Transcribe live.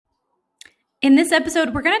In this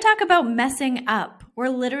episode, we're going to talk about messing up. We're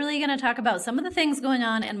literally going to talk about some of the things going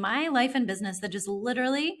on in my life and business that just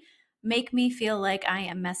literally make me feel like I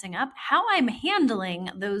am messing up, how I'm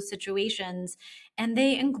handling those situations, and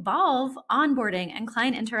they involve onboarding and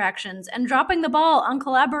client interactions and dropping the ball on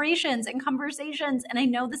collaborations and conversations. And I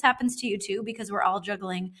know this happens to you too, because we're all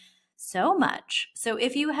juggling so much. So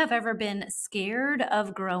if you have ever been scared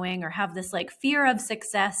of growing or have this like fear of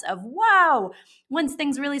success of, wow, once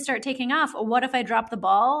things really start taking off, what if I drop the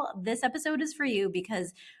ball? This episode is for you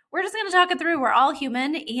because we're just going to talk it through. We're all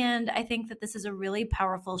human. And I think that this is a really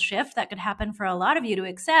powerful shift that could happen for a lot of you to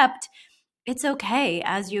accept it's okay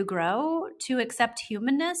as you grow to accept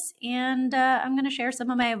humanness. And I'm going to share some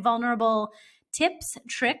of my vulnerable tips,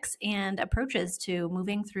 tricks, and approaches to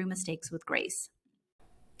moving through mistakes with grace.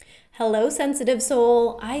 Hello, sensitive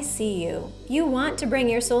soul. I see you. You want to bring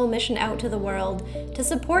your soul mission out to the world to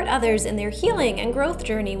support others in their healing and growth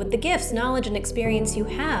journey with the gifts, knowledge, and experience you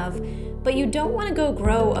have, but you don't want to go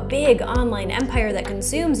grow a big online empire that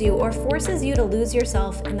consumes you or forces you to lose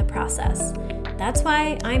yourself in the process. That's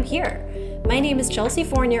why I'm here. My name is Chelsea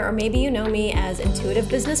Fournier, or maybe you know me as Intuitive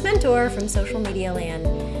Business Mentor from social media land.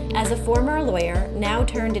 As a former lawyer, now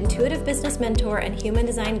turned intuitive business mentor and human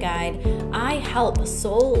design guide, I help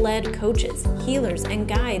soul-led coaches, healers, and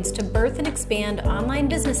guides to birth and expand online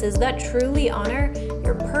businesses that truly honor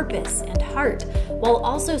your purpose and heart, while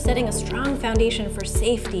also setting a strong foundation for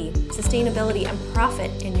safety, sustainability, and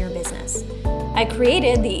profit in your business. I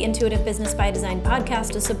created the Intuitive Business by Design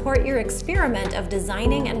podcast to support your experiment of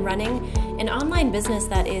designing and running an online business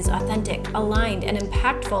that is authentic, aligned, and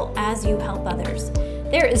impactful as you help others.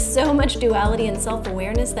 There is so much duality and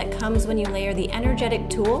self-awareness that comes when you layer the energetic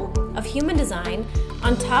tool of human design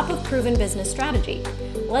on top of proven business strategy.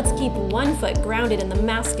 Let's keep one foot grounded in the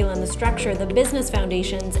masculine, the structure, the business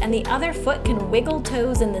foundations, and the other foot can wiggle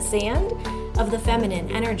toes in the sand of the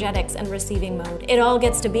feminine, energetics, and receiving mode. It all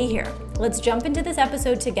gets to be here. Let's jump into this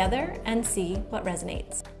episode together and see what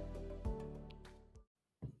resonates.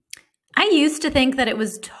 I used to think that it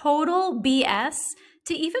was total BS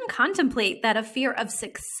to even contemplate that a fear of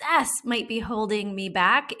success might be holding me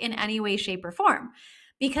back in any way, shape, or form.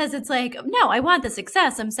 Because it's like, no, I want the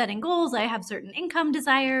success. I'm setting goals. I have certain income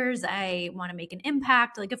desires. I want to make an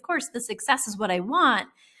impact. Like, of course, the success is what I want.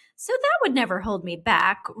 So that would never hold me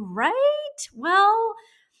back, right? Well,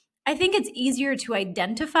 I think it's easier to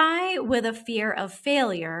identify with a fear of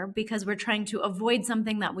failure because we're trying to avoid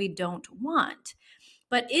something that we don't want.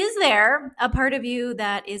 But is there a part of you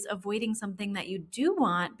that is avoiding something that you do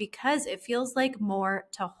want because it feels like more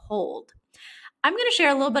to hold? I'm going to share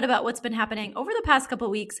a little bit about what's been happening over the past couple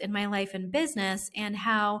of weeks in my life and business and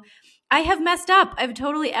how I have messed up. I've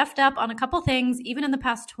totally effed up on a couple things, even in the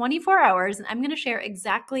past 24 hours. And I'm going to share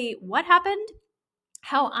exactly what happened,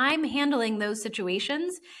 how I'm handling those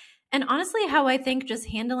situations, and honestly, how I think just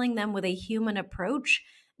handling them with a human approach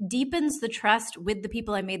deepens the trust with the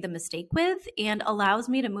people I made the mistake with and allows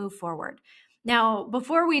me to move forward. Now,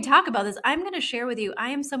 before we talk about this, I'm going to share with you, I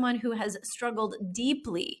am someone who has struggled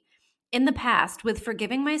deeply in the past with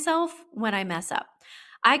forgiving myself when I mess up.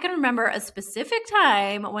 I can remember a specific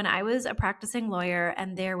time when I was a practicing lawyer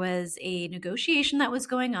and there was a negotiation that was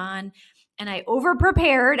going on, and I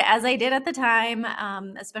over-prepared as I did at the time,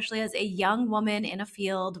 especially as a young woman in a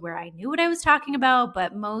field where I knew what I was talking about,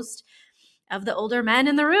 but most of the older men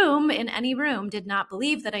in the room, in any room, did not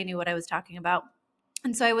believe that I knew what I was talking about.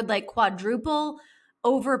 And so I would like quadruple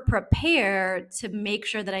over prepare to make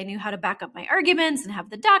sure that I knew how to back up my arguments and have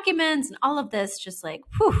the documents and all of this, just like,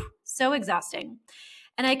 whew, so exhausting.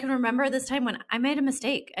 And I can remember this time when I made a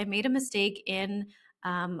mistake. I made a mistake in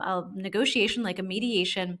a negotiation, like a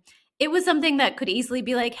mediation. It was something that could easily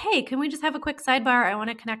be like, hey, can we just have a quick sidebar? I want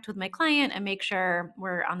to connect with my client and make sure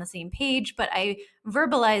we're on the same page. But I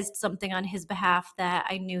verbalized something on his behalf that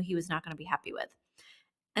I knew he was not going to be happy with.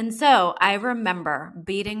 And so I remember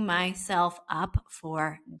beating myself up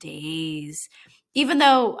for days. Even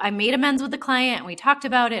though I made amends with the client and we talked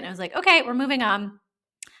about it and I was like, okay, we're moving on.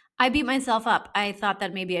 I beat myself up. I thought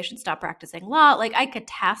that maybe I should stop practicing law. Like I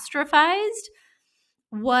catastrophized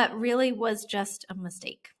what really was just a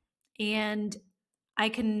mistake. And I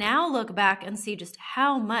can now look back and see just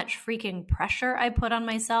how much freaking pressure I put on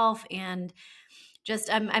myself. And just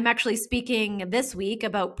I'm actually speaking this week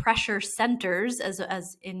about pressure centers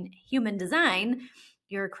as in human design.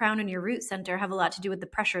 Your crown and your root center have a lot to do with the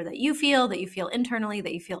pressure that you feel internally,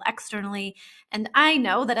 that you feel externally. And I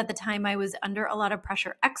know that at the time I was under a lot of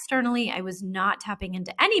pressure externally. I was not tapping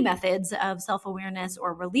into any methods of self-awareness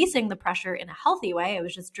or releasing the pressure in a healthy way. I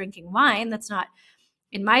was just drinking wine. That's not,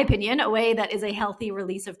 in my opinion, a way that is a healthy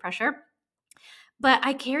release of pressure. But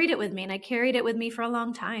I carried it with me, and I carried it with me for a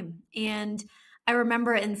long time. And I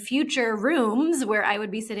remember in future rooms where I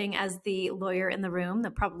would be sitting as the lawyer in the room,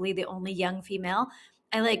 probably the only young female,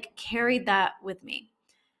 I like carried that with me.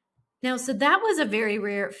 Now, so that was a very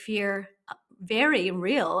rare fear, very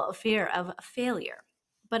real fear of failure.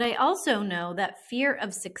 But I also know that fear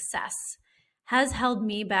of success has held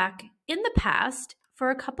me back in the past for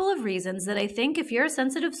a couple of reasons that I think if you're a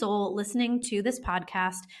sensitive soul listening to this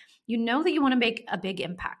podcast, you know that you want to make a big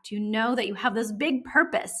impact. You know that you have this big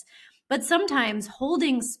purpose. But sometimes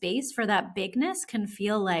holding space for that bigness can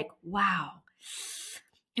feel like, wow,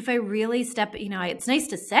 if I really step, it's nice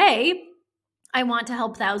to say, I want to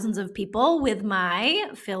help thousands of people with my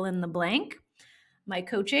fill in the blank, my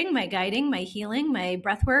coaching, my guiding, my healing, my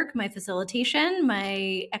breath work, my facilitation,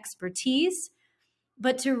 my expertise.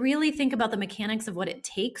 But to really think about the mechanics of what it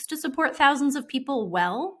takes to support thousands of people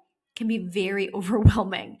well can be very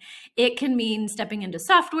overwhelming. It can mean stepping into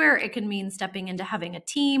software. It can mean stepping into having a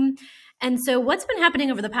team. And so what's been happening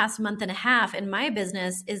over the past month and a half in my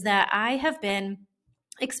business is that I have been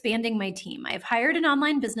expanding my team. I've hired an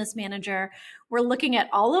online business manager. We're looking at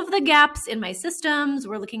all of the gaps in my systems.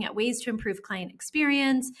 We're looking at ways to improve client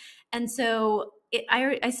experience. And so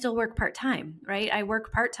I still work part-time, right? I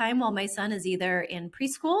work part-time while my son is either in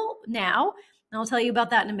preschool now, and I'll tell you about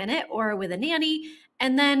that in a minute, or with a nanny.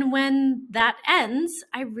 And then when that ends,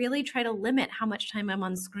 I really try to limit how much time I'm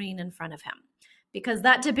on screen in front of him, because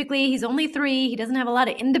that typically, he's only 3. He doesn't have a lot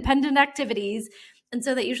of independent activities. And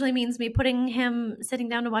so that usually means me putting him sitting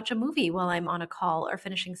down to watch a movie while I'm on a call or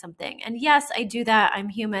finishing something. And yes, I do that. I'm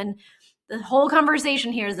human. The whole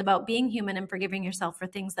conversation here is about being human and forgiving yourself for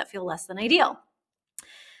things that feel less than ideal.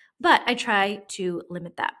 But I try to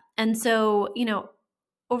limit that. And so,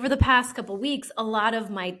 over the past couple of weeks, a lot of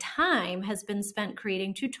my time has been spent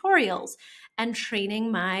creating tutorials and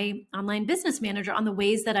training my online business manager on the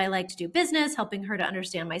ways that I like to do business, helping her to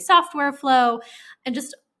understand my software flow, and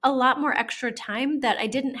just a lot more extra time that I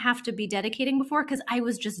didn't have to be dedicating before because I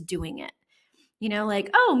was just doing it.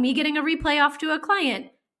 Me getting a replay off to a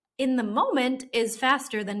client in the moment is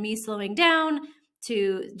faster than me slowing down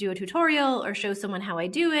to do a tutorial or show someone how I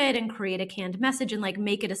do it and create a canned message and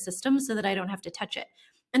make it a system so that I don't have to touch it.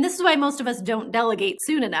 And this is why most of us don't delegate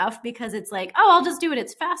soon enough, because it's like, oh, I'll just do it.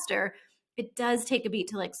 It's faster. It does take a beat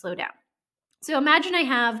to slow down. So imagine I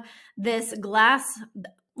have this glass.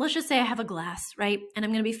 Let's just say I have a glass, right? And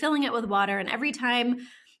I'm going to be filling it with water. And every time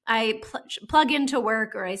I plug into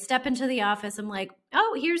work or I step into the office, I'm like,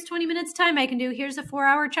 oh, here's 20 minutes time I can do. Here's a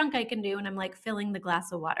 4-hour chunk I can do. And I'm filling the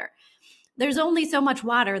glass of water. There's only so much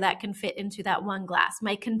water that can fit into that one glass.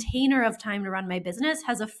 My container of time to run my business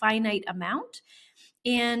has a finite amount.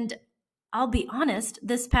 And I'll be honest,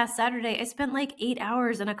 this past Saturday, I spent 8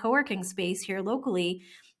 hours in a co-working space here locally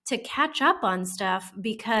to catch up on stuff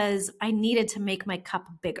because I needed to make my cup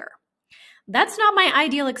bigger. That's not my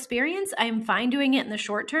ideal experience. I'm fine doing it in the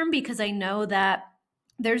short term because I know that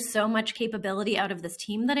there's so much capability out of this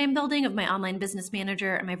team that I'm building, of my online business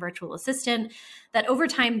manager and my virtual assistant, that over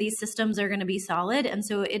time these systems are going to be solid. And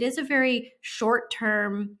so it is a very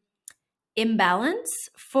short-term imbalance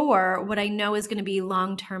for what I know is going to be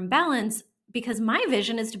long-term balance, because my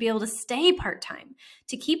vision is to be able to stay part-time,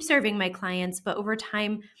 to keep serving my clients, but over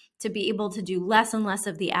time to be able to do less and less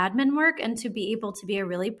of the admin work and to be able to be a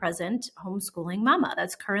really present homeschooling mama.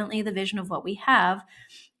 That's currently the vision of what we have.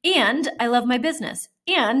 And I love my business.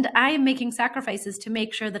 And I am making sacrifices to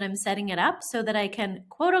make sure that I'm setting it up so that I can,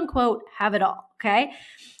 quote unquote, have it all. Okay.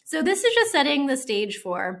 So this is just setting the stage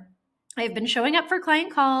for, I've been showing up for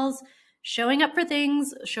client calls, showing up for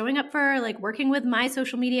things, showing up for working with my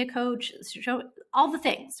social media coach, all the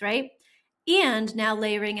things, right? And now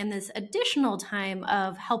layering in this additional time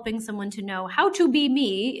of helping someone to know how to be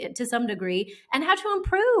me to some degree and how to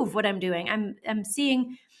improve what I'm doing. I'm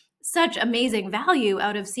seeing such amazing value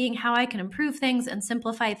out of seeing how I can improve things and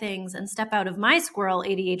simplify things and step out of my squirrel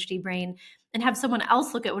ADHD brain and have someone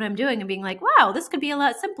else look at what I'm doing and being like, wow, this could be a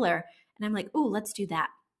lot simpler. And I'm like, ooh, let's do that.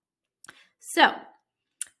 So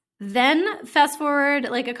then fast forward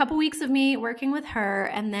a couple weeks of me working with her,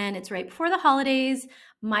 and then it's right before the holidays.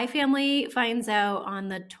 My family finds out on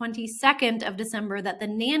the 22nd of December that the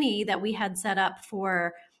nanny that we had set up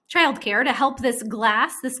for childcare to help this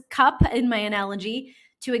cup in my analogy,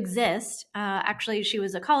 to exist. Actually, she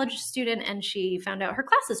was a college student and she found out her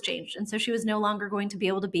classes changed. And so she was no longer going to be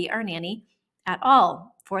able to be our nanny at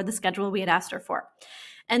all for the schedule we had asked her for.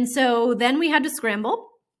 And so then we had to scramble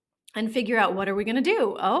and figure out, what are we going to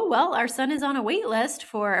do? Oh, well, our son is on a wait list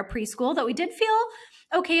for a preschool that we did feel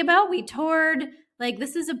okay about. We toured Like,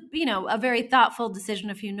 this is a very thoughtful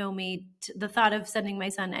decision. If you know me, the thought of sending my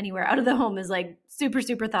son anywhere out of the home is like super,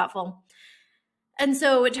 super thoughtful. And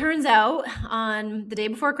so it turns out on the day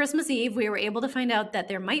before Christmas Eve, we were able to find out that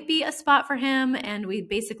there might be a spot for him. And we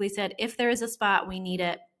basically said, if there is a spot, we need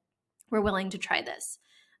it. We're willing to try this.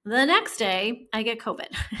 The next day, I get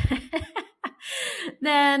COVID.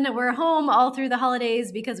 Then we're home all through the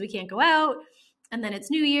holidays because we can't go out. And then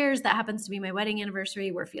it's New Year's. That happens to be my wedding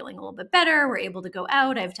anniversary. We're feeling a little bit better. We're able to go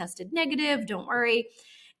out. I've tested negative. Don't worry.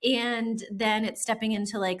 And then it's stepping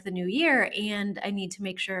into like the new year, and I need to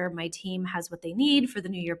make sure my team has what they need for the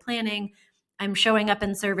new year planning. I'm showing up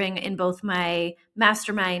and serving in both my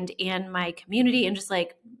mastermind and my community and just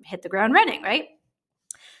like hit the ground running, right?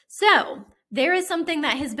 So there is something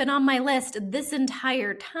that has been on my list this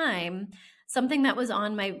entire time. Something that was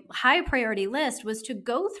on my high priority list was to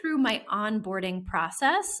go through my onboarding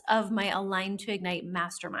process of my Align to Ignite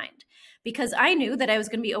mastermind, because I knew that I was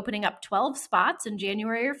going to be opening up 12 spots in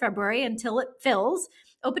January or February until it fills,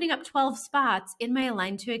 opening up 12 spots in my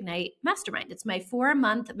Align to Ignite mastermind. It's my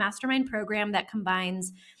 4-month mastermind program that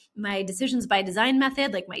combines my Decisions by Design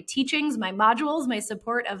method, like my teachings, my modules, my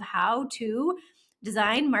support of how to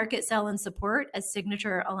design, market, sell, and support a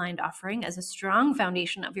signature aligned offering as a strong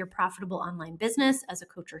foundation of your profitable online business as a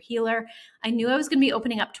coach or healer. I knew I was going to be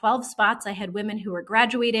opening up 12 spots. I had women who were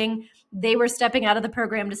graduating. They were stepping out of the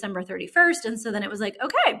program December 31st. And so then it was like,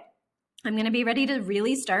 okay, I'm going to be ready to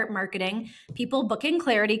really start marketing, people booking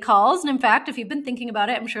clarity calls. And in fact, if you've been thinking about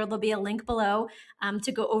it, I'm sure there'll be a link below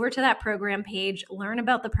to go over to that program page, learn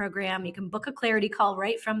about the program. You can book a clarity call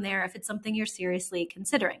right from there if it's something you're seriously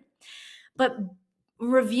considering. But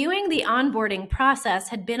reviewing the onboarding process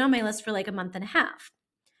had been on my list for like a month and a half.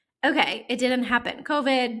 Okay, it didn't happen.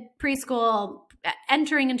 COVID, preschool,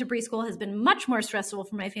 entering into preschool has been much more stressful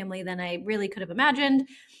for my family than I really could have imagined.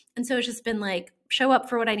 And so it's just been like, show up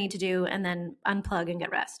for what I need to do and then unplug and get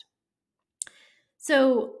rest.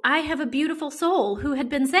 So I have a beautiful soul who had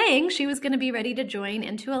been saying she was going to be ready to join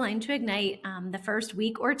into Align to Ignite the first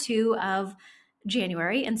week or two of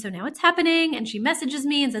January. And so now it's happening, and she messages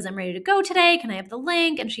me and says, I'm ready to go today. Can I have the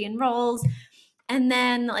link? And she enrolls. And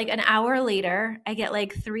then like an hour later, I get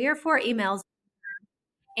like 3 or 4 emails,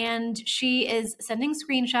 and she is sending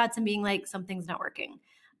screenshots and being like, something's not working.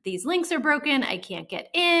 These links are broken. I can't get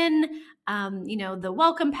in. The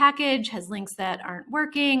welcome package has links that aren't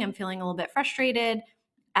working. I'm feeling a little bit frustrated,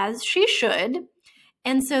 as she should.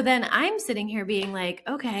 And so then I'm sitting here being like,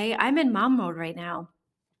 okay, I'm in mom mode right now.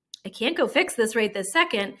 I can't go fix this right this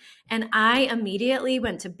second. And I immediately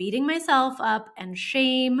went to beating myself up and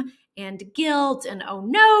shame and guilt and, oh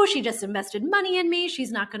no, she just invested money in me.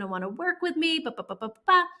 She's not going to want to work with me.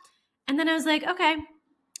 And then I was like, okay,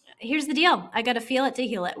 here's the deal. I got to feel it to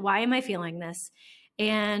heal it. Why am I feeling this?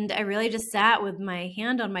 And I really just sat with my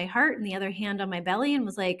hand on my heart and the other hand on my belly and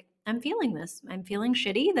was like, I'm feeling this. I'm feeling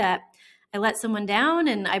shitty that I let someone down,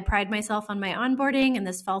 and I pride myself on my onboarding, and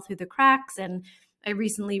this fell through the cracks. And I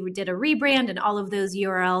recently did a rebrand, and all of those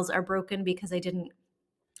URLs are broken because I didn't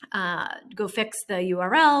go fix the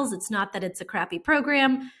URLs. It's not that it's a crappy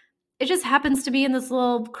program. It just happens to be in this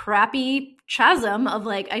little crappy chasm of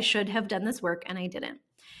like, I should have done this work and I didn't.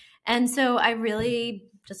 And so I really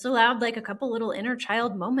just allowed like a couple little inner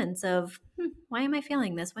child moments of, why am I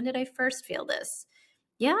feeling this? When did I first feel this?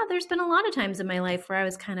 Yeah, there's been a lot of times in my life where I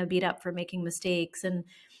was kind of beat up for making mistakes, and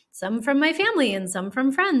some from my family and some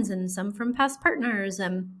from friends and some from past partners.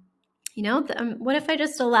 And, what if I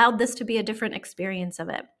just allowed this to be a different experience of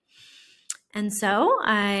it? And so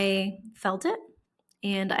I felt it,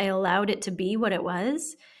 and I allowed it to be what it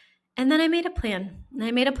was. And then I made a plan. And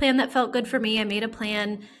I made a plan that felt good for me. I made a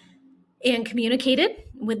plan and communicated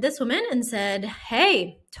with this woman and said,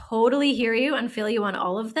 hey, totally hear you and feel you on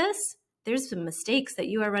all of this. There's some mistakes that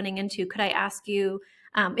you are running into. Could I ask you,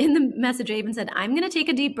 in the message, I even said, I'm going to take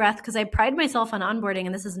a deep breath because I pride myself on onboarding,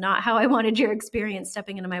 and this is not how I wanted your experience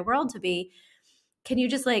stepping into my world to be. Can you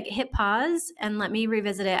just like hit pause and let me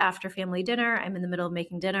revisit it after family dinner? I'm in the middle of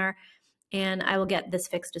making dinner, and I will get this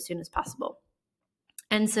fixed as soon as possible.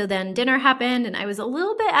 And so then dinner happened, and I was a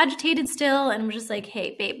little bit agitated still, and was just like,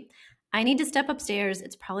 hey, babe, I need to step upstairs.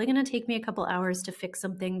 It's probably going to take me a couple hours to fix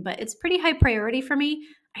something, but it's pretty high priority for me.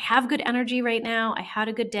 I have good energy right now. I had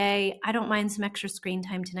a good day. I don't mind some extra screen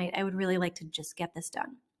time tonight. I would really like to just get this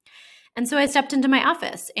done. And so I stepped into my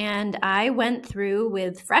office, and I went through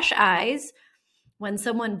with fresh eyes when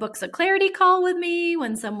someone books a clarity call with me,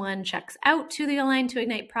 when someone checks out to the Align to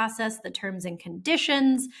Ignite process, the terms and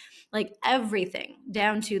conditions, like everything,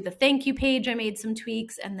 down to the thank you page. I made some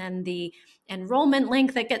tweaks, and then the enrollment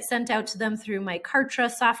link that gets sent out to them through my Kartra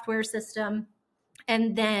software system.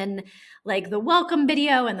 and then like the welcome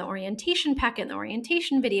video and the orientation packet and the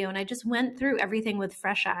orientation video. And I just went through everything with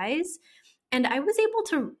fresh eyes. And I was able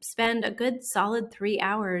to spend a good solid 3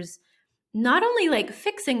 hours not only like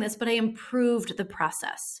fixing this, but I improved the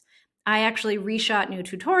process. I actually reshot new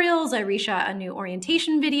tutorials. I reshot a new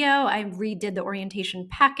orientation video. I redid the orientation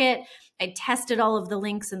packet. I tested all of the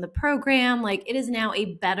links in the program. Like, it is now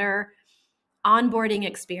a better onboarding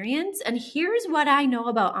experience. And here's what I know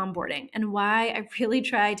about onboarding and why I really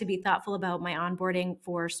try to be thoughtful about my onboarding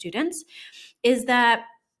for students is that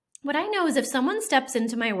what I know is if someone steps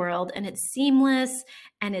into my world and it's seamless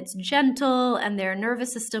and it's gentle and their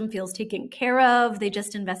nervous system feels taken care of, they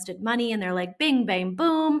just invested money and they're like, bing, bang,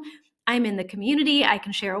 boom, I'm in the community, I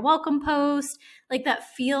can share a welcome post, like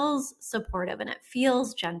that feels supportive and it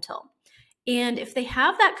feels gentle. And if they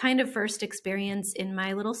have that kind of first experience in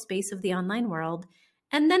my little space of the online world,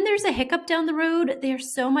 and then there's a hiccup down the road, they're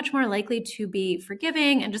so much more likely to be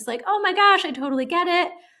forgiving and just like, oh my gosh, I totally get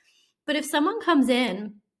it. But if someone comes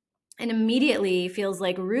in and immediately feels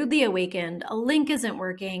like rudely awakened, a link isn't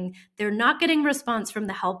working, they're not getting response from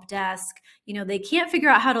the help desk, they can't figure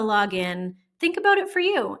out how to log in, think about it for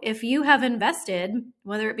you. If you have invested,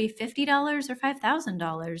 whether it be $50 or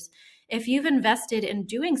 $5,000, if you've invested in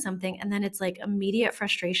doing something and then it's like immediate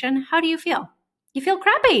frustration, how do you feel? You feel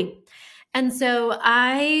crappy. And so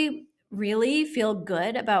I really feel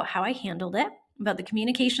good about how I handled it, about the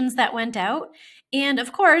communications that went out. And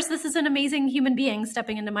of course, this is an amazing human being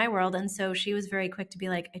stepping into my world. And so she was very quick to be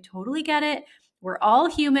like, I totally get it. We're all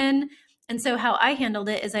human. And so how I handled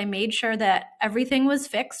it is I made sure that everything was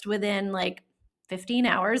fixed within like 15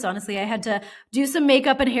 hours. Honestly, I had to do some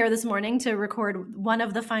makeup and hair this morning to record one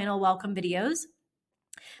of the final welcome videos.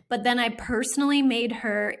 But then I personally made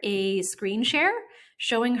her a screen share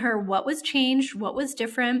showing her what was changed, what was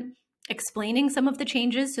different, explaining some of the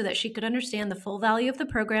changes so that she could understand the full value of the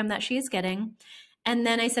program that she is getting. And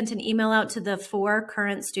then I sent an email out to the 4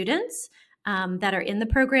 current students that are in the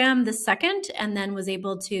program the second, and then was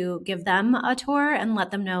able to give them a tour and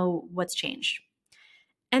let them know what's changed.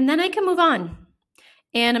 And then I can move on.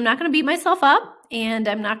 And I'm not going to beat myself up, and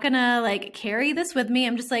I'm not going to like carry this with me.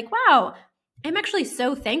 I'm just like, wow, I'm actually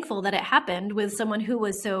so thankful that it happened with someone who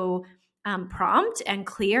was so prompt and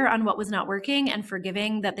clear on what was not working and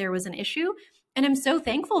forgiving that there was an issue. And I'm so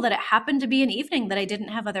thankful that it happened to be an evening that I didn't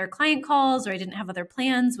have other client calls or I didn't have other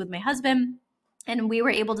plans with my husband. And we were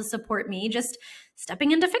able to support me just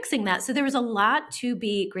stepping into fixing that. So there was a lot to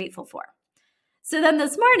be grateful for. So then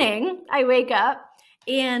this morning I wake up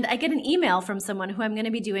and I get an email from someone who I'm going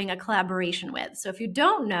to be doing a collaboration with. So if you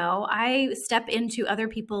don't know, I step into other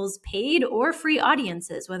people's paid or free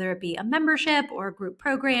audiences, whether it be a membership or a group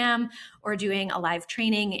program or doing a live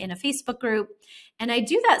training in a Facebook group. And I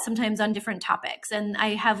do that sometimes on different topics. And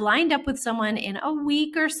I have lined up with someone in a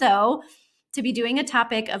week or so to be doing a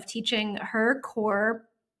topic of teaching her core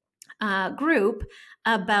group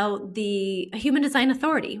about the Human Design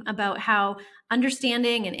Authority, about how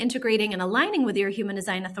understanding and integrating and aligning with your Human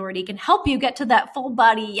Design Authority can help you get to that full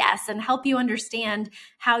body yes and help you understand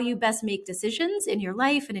how you best make decisions in your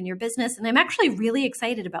life and in your business. And I'm actually really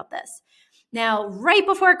excited about this. Now, right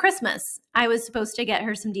before Christmas, I was supposed to get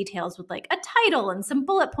her some details with like a title and some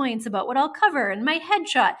bullet points about what I'll cover and my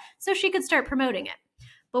headshot so she could start promoting it.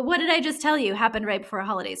 But what did I just tell you happened right before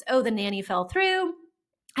holidays? Oh, the nanny fell through.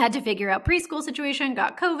 Had to figure out preschool situation,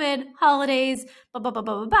 got COVID, holidays, blah, blah, blah,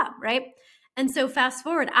 blah, blah, blah, right? And so fast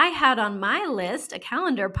forward, I had on my list a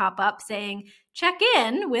calendar pop up saying, check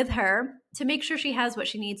in with her to make sure she has what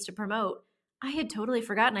she needs to promote. I had totally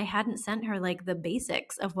forgotten I hadn't sent her like the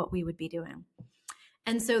basics of what we would be doing.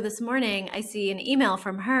 And so this morning I see an email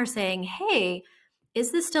from her saying, hey,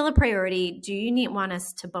 is this still a priority? Do you want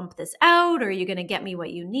us to bump this out? Or are you going to get me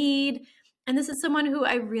what you need? And this is someone who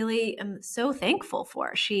I really am so thankful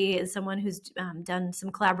for. She is someone who's done some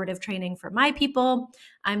collaborative training for my people.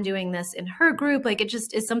 I'm doing this in her group. Like, it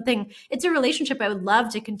just is something, it's a relationship I would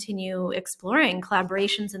love to continue exploring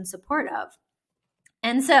collaborations in support of.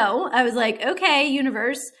 And so I was like, okay,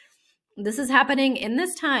 universe, this is happening in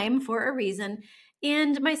this time for a reason.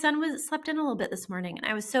 And my son slept in a little bit this morning, and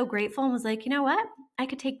I was so grateful and was like, you know what? I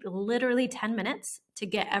could take literally 10 minutes to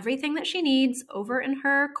get everything that she needs over in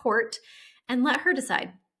her court and let her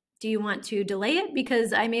decide. Do you want to delay it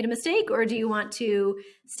because I made a mistake, or do you want to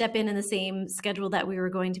step in the same schedule that we were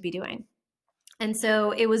going to be doing? And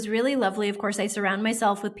so it was really lovely. Of course, I surround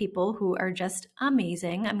myself with people who are just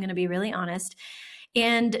amazing. I'm going to be really honest.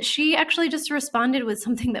 And she actually just responded with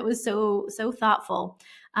something that was so thoughtful.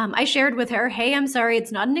 I shared with her, hey, I'm sorry,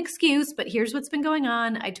 it's not an excuse, but here's what's been going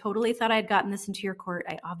on. I totally thought I had gotten this into your court.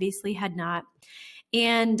 I obviously had not.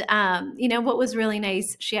 And, what was really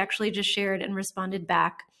nice, she actually just shared and responded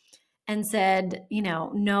back and said,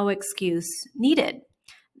 no excuse needed.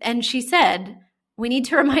 And she said, we need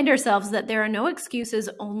to remind ourselves that there are no excuses,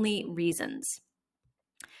 only reasons.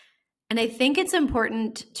 And I think it's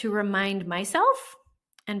important to remind myself,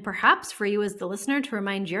 and perhaps for you as the listener, to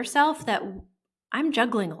remind yourself that I'm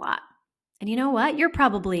juggling a lot. And you know what? You're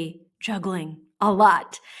probably juggling a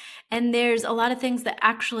lot. And there's a lot of things that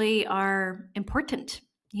actually are important.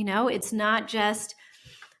 It's not just,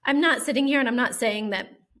 I'm not sitting here and I'm not saying that,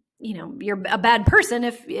 you're a bad person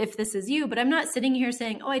if this is you, but I'm not sitting here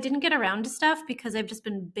saying, oh, I didn't get around to stuff because I've just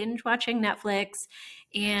been binge watching Netflix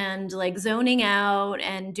and like zoning out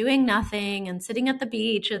and doing nothing and sitting at the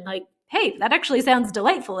beach and like, hey, that actually sounds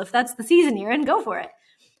delightful. If that's the season you're in, go for it.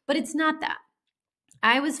 But it's not that.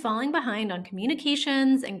 I was falling behind on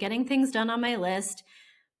communications and getting things done on my list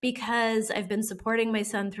because I've been supporting my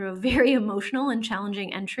son through a very emotional and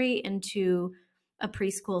challenging entry into a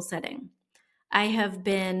preschool setting. I have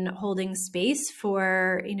been holding space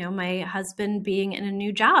for, my husband being in a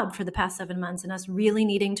new job for the past 7 months and us really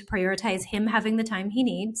needing to prioritize him having the time he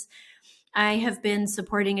needs. I have been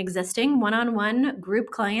supporting existing one-on-one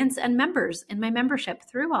group clients and members in my membership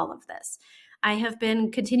through all of this. I have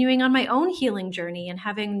been continuing on my own healing journey and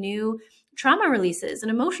having new trauma releases and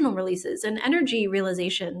emotional releases and energy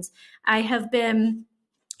realizations. I have been,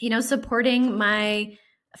 supporting my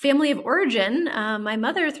family of origin, my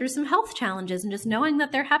mother, through some health challenges and just knowing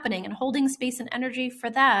that they're happening and holding space and energy for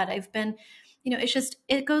that. I've been,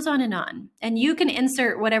 it goes on. And you can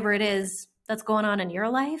insert whatever it is that's going on in your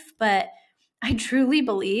life. But I truly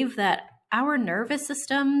believe that our nervous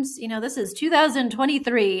systems, this is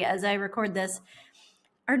 2023 as I record this,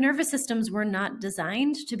 our nervous systems were not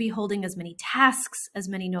designed to be holding as many tasks, as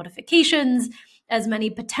many notifications, as many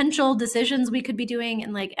potential decisions we could be doing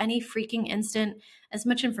in like any freaking instant, as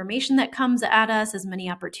much information that comes at us, as many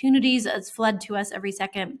opportunities as flood to us every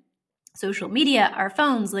second. Social media, our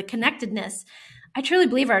phones, the connectedness. I truly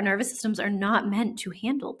believe our nervous systems are not meant to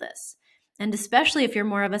handle this. And especially if you're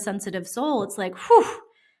more of a sensitive soul, it's like, whew,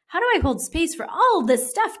 how do I hold space for all of this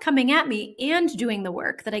stuff coming at me and doing the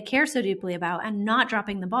work that I care so deeply about and not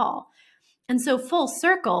dropping the ball? And so full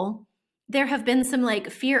circle, there have been some like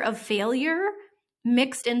fear of failure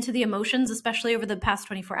mixed into the emotions, especially over the past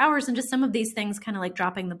 24 hours, and just some of these things kind of like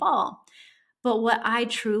dropping the ball. But what I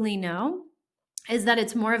truly know is that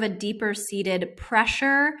it's more of a deeper seated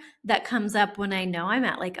pressure that comes up when I know I'm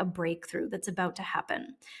at like a breakthrough that's about to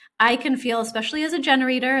happen. I can feel, especially as a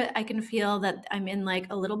generator, I can feel that I'm in like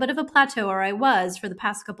a little bit of a plateau, or I was for the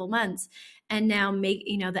past couple months, and now make,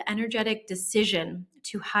 the energetic decision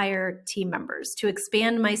to hire team members, to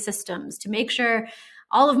expand my systems, to make sure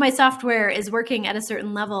all of my software is working at a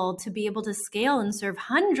certain level to be able to scale and serve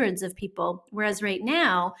hundreds of people. Whereas right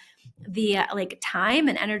now, the time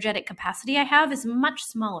and energetic capacity I have is much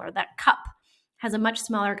smaller. That cup has a much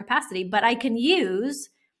smaller capacity, but I can use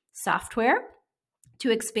software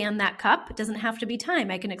to expand that cup. It doesn't have to be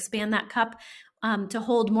time. I can expand that cup to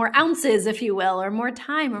hold more ounces, if you will, or more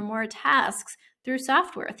time or more tasks through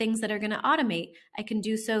software, things that are going to automate. I can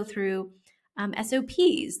do so through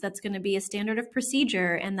SOPs. That's going to be a standard of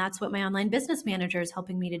procedure. And that's what my online business manager is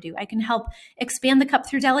helping me to do. I can help expand the cup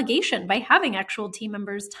through delegation by having actual team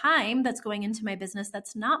members' time that's going into my business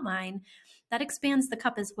that's not mine. That expands the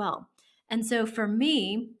cup as well. And so for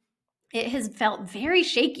me, it has felt very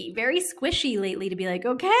shaky, very squishy lately to be like,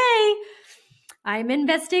 okay, I'm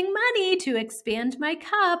investing money to expand my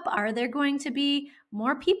cup. Are there going to be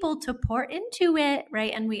more people to pour into it?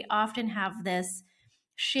 Right. And we often have this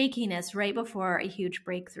shakiness right before a huge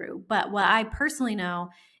breakthrough. But what I personally know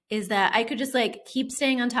is that I could just like keep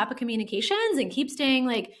staying on top of communications and keep staying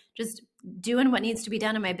like just doing what needs to be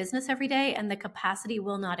done in my business every day, and the capacity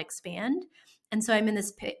will not expand. And so I'm in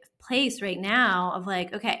this place right now of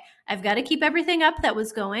like, okay, I've got to keep everything up that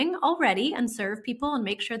was going already and serve people and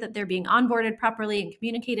make sure that they're being onboarded properly and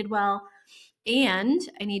communicated well. And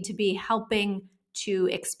I need to be helping to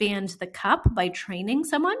expand the cup by training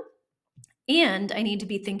someone. And I need to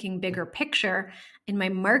be thinking bigger picture in my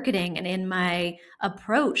marketing and in my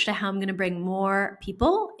approach to how I'm going to bring more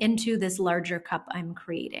people into this larger cup I'm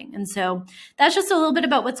creating. And so that's just a little bit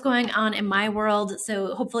about what's going on in my world.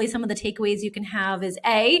 So hopefully some of the takeaways you can have is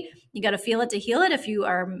A, you got to feel it to heal it. If you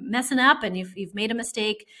are messing up and if you've made a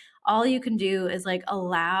mistake, all you can do is like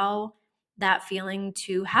allow that feeling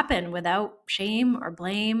to happen without shame or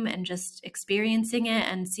blame, and just experiencing it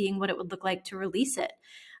and seeing what it would look like to release it.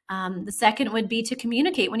 The second would be to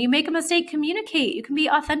communicate. When you make a mistake, communicate. You can be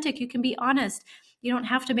authentic. You can be honest. You don't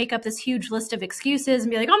have to make up this huge list of excuses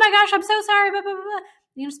and be like, oh my gosh, I'm so sorry. Blah, blah, blah.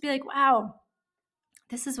 You just be like, wow,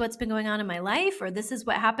 this is what's been going on in my life, or this is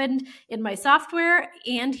what happened in my software,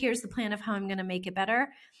 and here's the plan of how I'm going to make it better.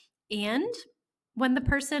 And when the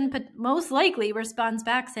person most likely responds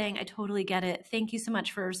back saying, I totally get it, thank you so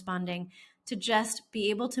much for responding, to just be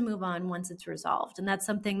able to move on once it's resolved. And that's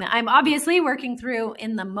something that I'm obviously working through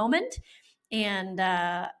in the moment. And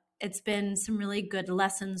it's been some really good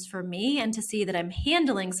lessons for me, and to see that I'm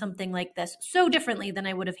handling something like this so differently than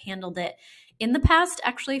I would have handled it in the past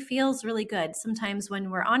actually feels really good. Sometimes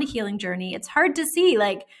when we're on a healing journey, it's hard to see,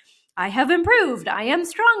 like, I have improved, I am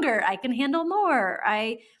stronger, I can handle more,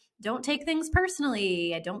 I don't take things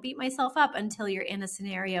personally, I don't beat myself up, until you're in a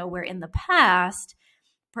scenario where in the past,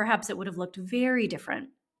 perhaps it would have looked very different.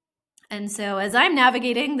 And so as I'm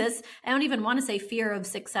navigating this, I don't even want to say fear of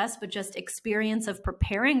success, but just experience of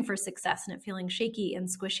preparing for success and it feeling shaky and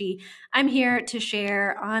squishy, I'm here to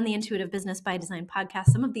share on the Intuitive Business by Design podcast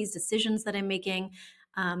some of these decisions that I'm making,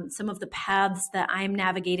 some of the paths that I'm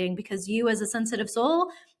navigating, because you as a sensitive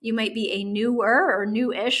soul, you might be a newer or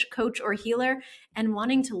new-ish coach or healer and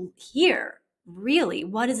wanting to hear, really,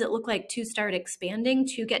 what does it look like to start expanding,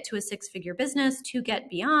 to get to a six-figure business, to get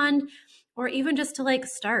beyond, or even just to like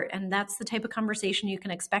start. And that's the type of conversation you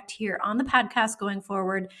can expect here on the podcast going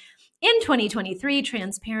forward in 2023,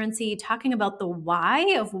 transparency, talking about the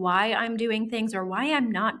why of why I'm doing things or why I'm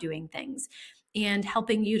not doing things, and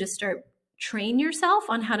helping you to start train yourself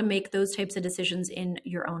on how to make those types of decisions in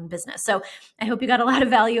your own business. So I hope you got a lot of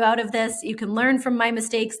value out of this. You can learn from my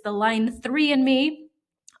mistakes. The line 3 in me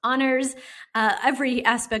honors every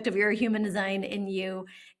aspect of your human design in you.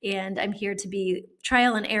 And I'm here to be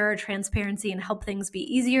trial and error, transparency, and help things be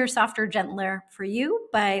easier, softer, gentler for you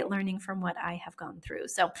by learning from what I have gone through.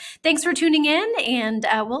 So thanks for tuning in, and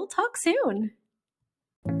we'll talk soon.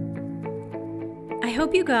 I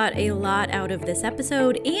hope you got a lot out of this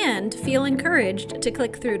episode and feel encouraged to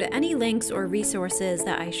click through to any links or resources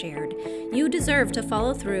that I shared. You deserve to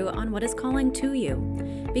follow through on what is calling to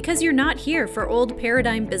you, because you're not here for old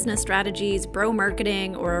paradigm business strategies, bro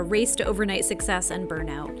marketing, or a race to overnight success and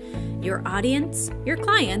burnout. Your audience, your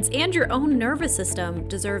clients, and your own nervous system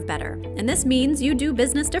deserve better. And this means you do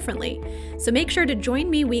business differently. So make sure to join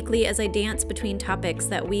me weekly as I dance between topics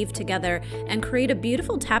that weave together and create a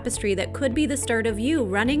beautiful tapestry that could be the start of you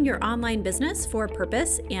running your online business for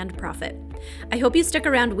purpose and profit. I hope you stick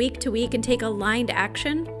around week to week and take aligned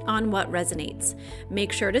action on what resonates.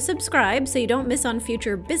 Make sure to subscribe so you don't miss on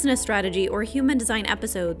future business strategy or human design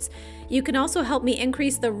episodes. You can also help me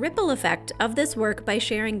increase the ripple effect of this work by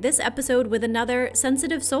sharing this episode with another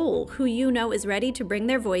sensitive soul who you know is ready to bring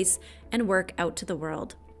their voice and work out to the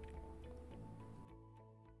world.